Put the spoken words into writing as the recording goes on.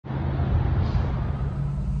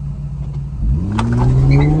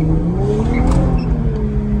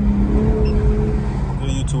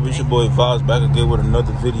boy Vibes back again with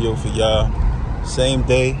another video for y'all. Same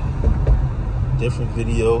day, different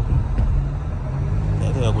video.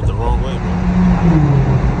 I think I went the wrong way, bro.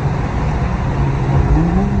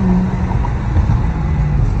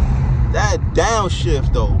 That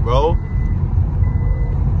downshift though, bro.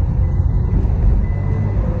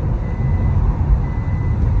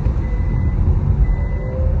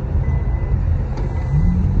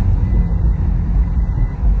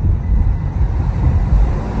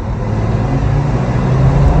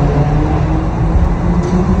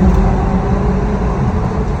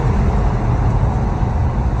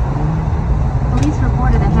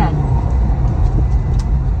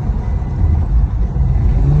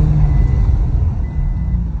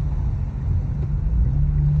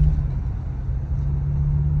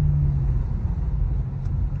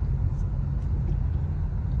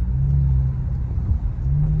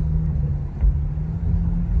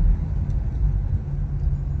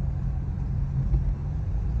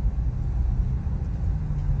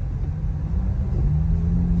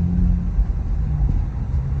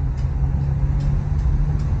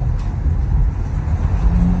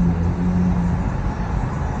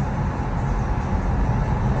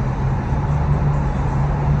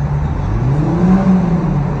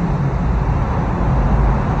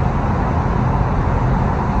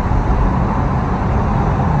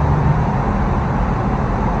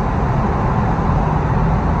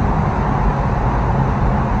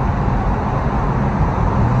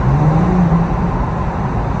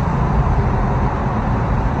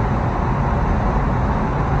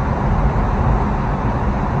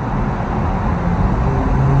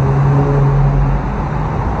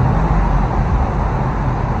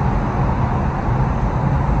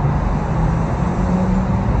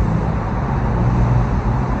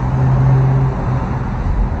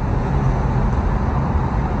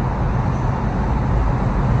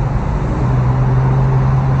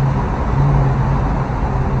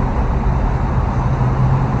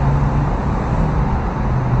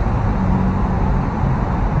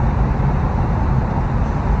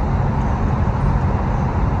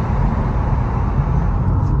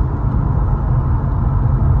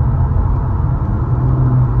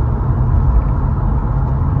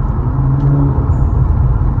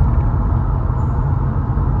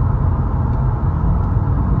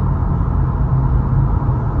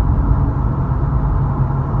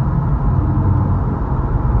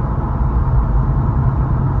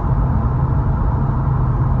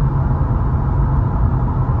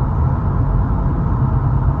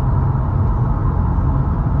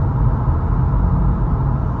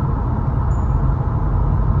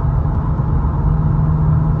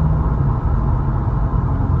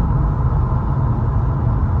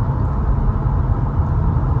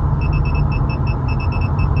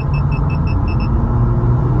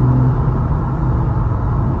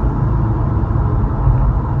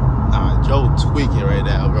 Tweaking right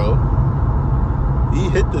now, bro. He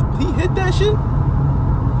hit that shit.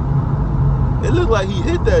 It looked like he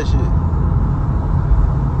hit that shit.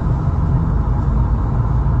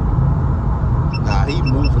 Nah, he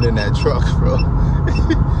moving in that truck, bro.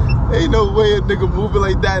 Ain't no way a nigga moving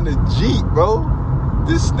like that in a Jeep, bro.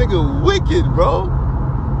 This nigga wicked, bro.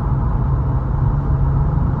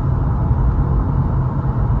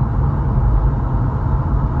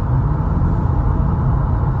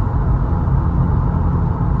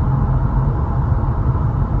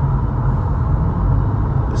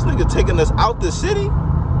 This nigga taking us out the city?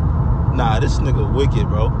 Nah, this nigga wicked,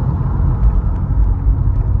 bro.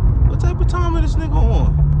 What type of time is this nigga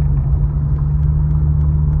on?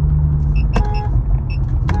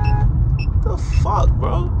 The fuck,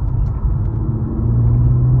 bro?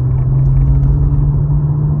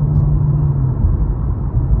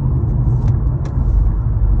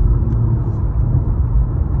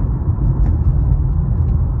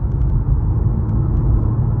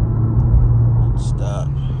 Stop.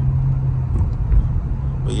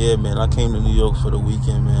 But yeah, man, I came to New York for the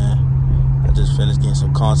weekend, man. I just finished getting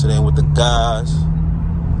some content in with the guys.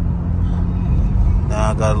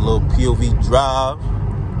 Now I got a little POV drive.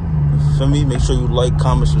 You feel me? Make sure you like,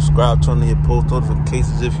 comment, subscribe, turn on your post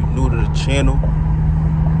notifications if you're new to the channel.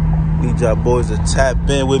 Need y'all boys to tap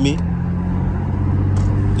in with me.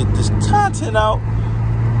 Get this content out.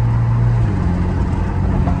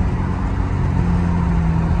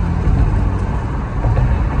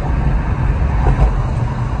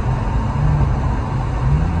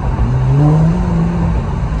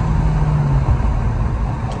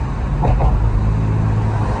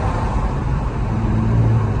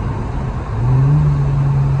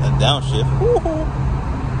 Downshift. Woo-hoo.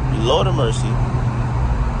 Lord of mercy.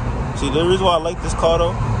 See, the reason why I like this car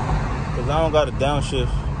though, Cause I don't got to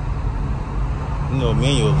downshift, you know,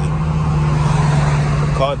 manually.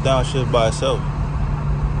 The car downshift by itself.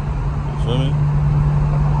 You feel me?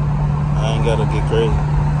 I ain't gotta get crazy.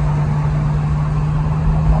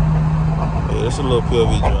 Yeah, it's a little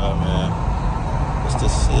POV drive, man. It's the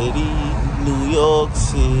city, New York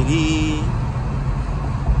City.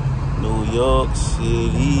 New York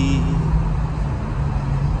City.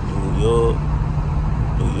 New York.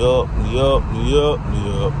 New York, New York, New York, New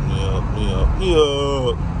York, New York, New York, New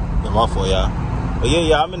York. Yeah, my fault, y'all. But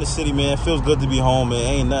yeah, I'm in the city, man. Feels good to be home, man.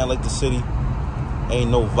 Ain't nothing like the city.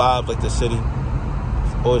 Ain't no vibe like the city.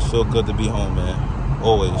 Always feel good to be home, man.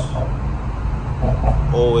 Always.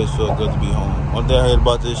 Always feel good to be home. One thing I heard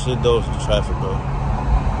about this shit, though, is the traffic, bro.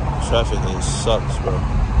 Traffic, it sucks, bro.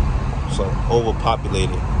 It's like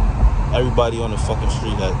overpopulated. Everybody on the fucking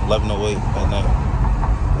street at 11:08 at night.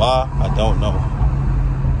 Why? I don't know.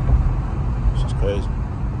 It's just crazy.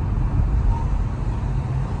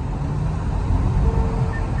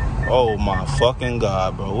 Oh my fucking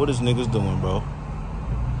God, bro. What is niggas doing, bro?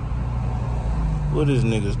 What is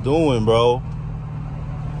niggas doing, bro?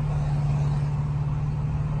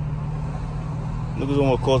 Niggas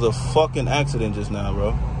almost caused a fucking accident just now,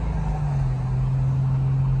 bro.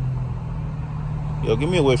 Yo, get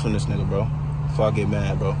me away from this nigga, bro. Before I get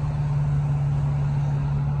mad, bro.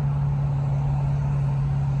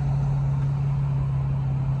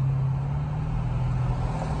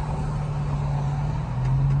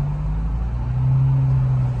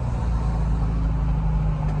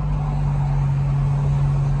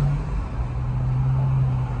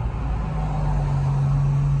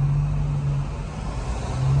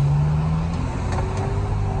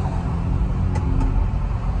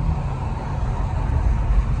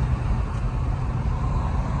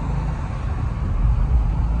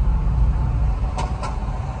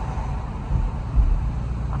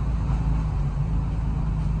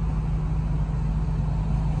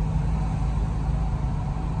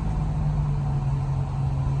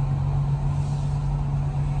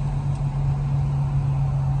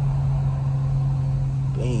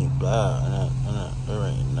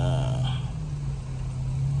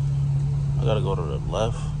 I gotta go to the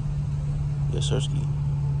left. Yes, sirski.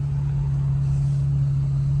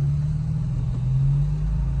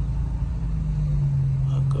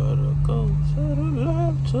 I gotta go to the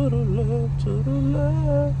left, to the left, to the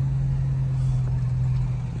left.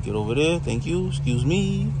 Get over there. Thank you. Excuse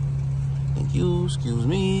me. Thank you. Excuse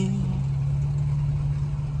me.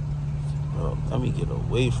 Bro, let me get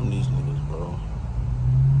away from these niggas, bro.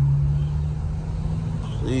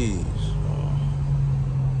 Please.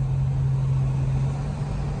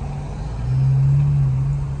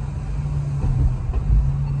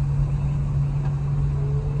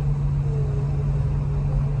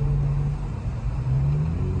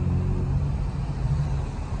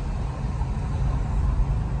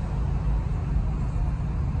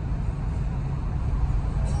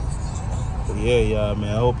 Yeah, y'all,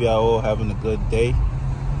 man. I hope y'all all having a good day.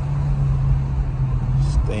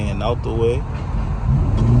 Staying out the way.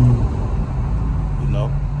 You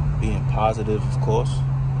know, being positive, of course.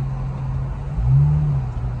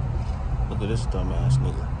 Look at this dumbass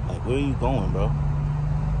nigga. Like, where are you going, bro?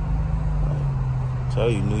 Like, I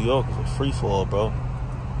tell you, New York is a free fall, bro.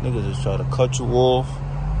 Niggas just try to cut you off.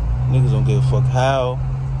 Niggas don't give a fuck how,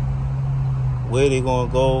 where they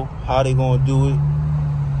gonna go, how they gonna do it.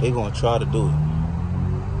 They gonna try to do it.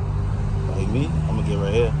 Like me, I'm gonna get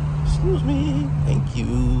right here. Excuse me, thank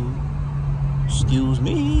you. Excuse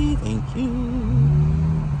me, thank you.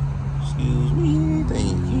 Excuse me,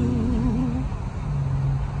 thank you.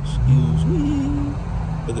 Excuse me.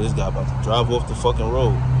 Look at this guy about to drive off the fucking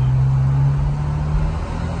road.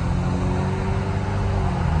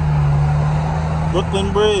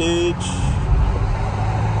 Brooklyn Bridge.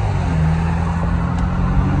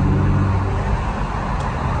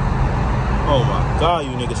 Oh my God,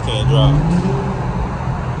 you niggas can't drive.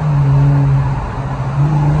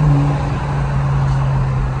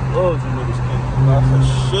 Oh, you niggas can't drive for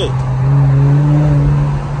shit.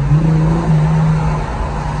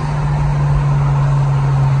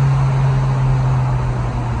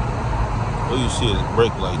 All you see is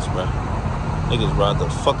brake lights, bro. Niggas ride the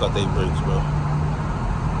fuck out they brakes, bro.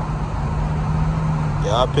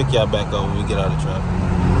 Yeah, I'll pick y'all back up when we get out of traffic.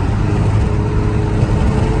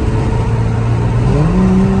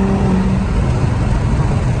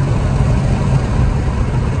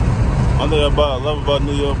 One thing I love about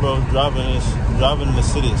New York, bro, driving in the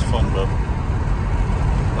city is fun, bro.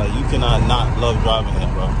 Like, you cannot not love driving here,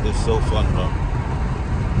 bro. It's so fun, bro.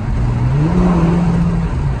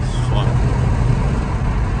 It's fun.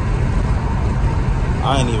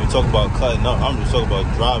 I ain't even talking about cutting up. I'm just talking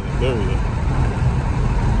about driving, period.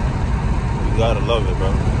 You gotta love it, bro.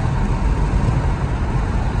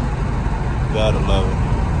 You gotta love it.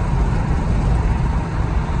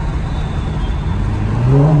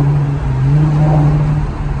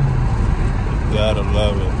 You gotta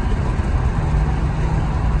love it.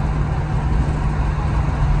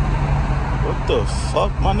 What the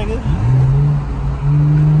fuck, my nigga?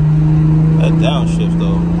 That downshift,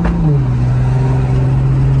 though.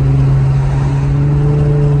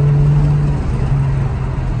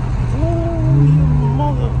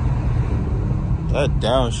 That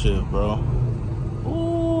downshift, bro.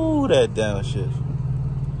 Ooh, that downshift.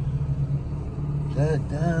 That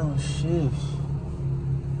downshift.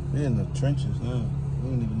 We in the trenches now. We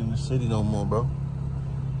ain't even in the city no more, bro.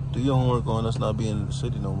 Do your homework on us not being in the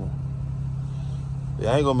city no more.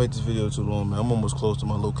 Yeah, I ain't gonna make this video too long, man. I'm almost close to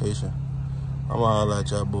my location. I'm gonna holler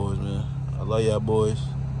at y'all boys, man. I love y'all boys.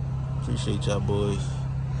 Appreciate y'all boys.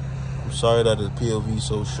 I'm sorry that the POV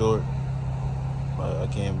so short. I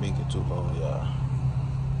can't make it too long, y'all.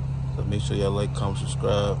 So make sure y'all like, comment,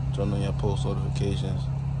 subscribe, turn on your post notifications.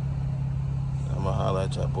 I'm gonna holler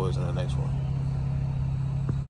at y'all boys in the next one.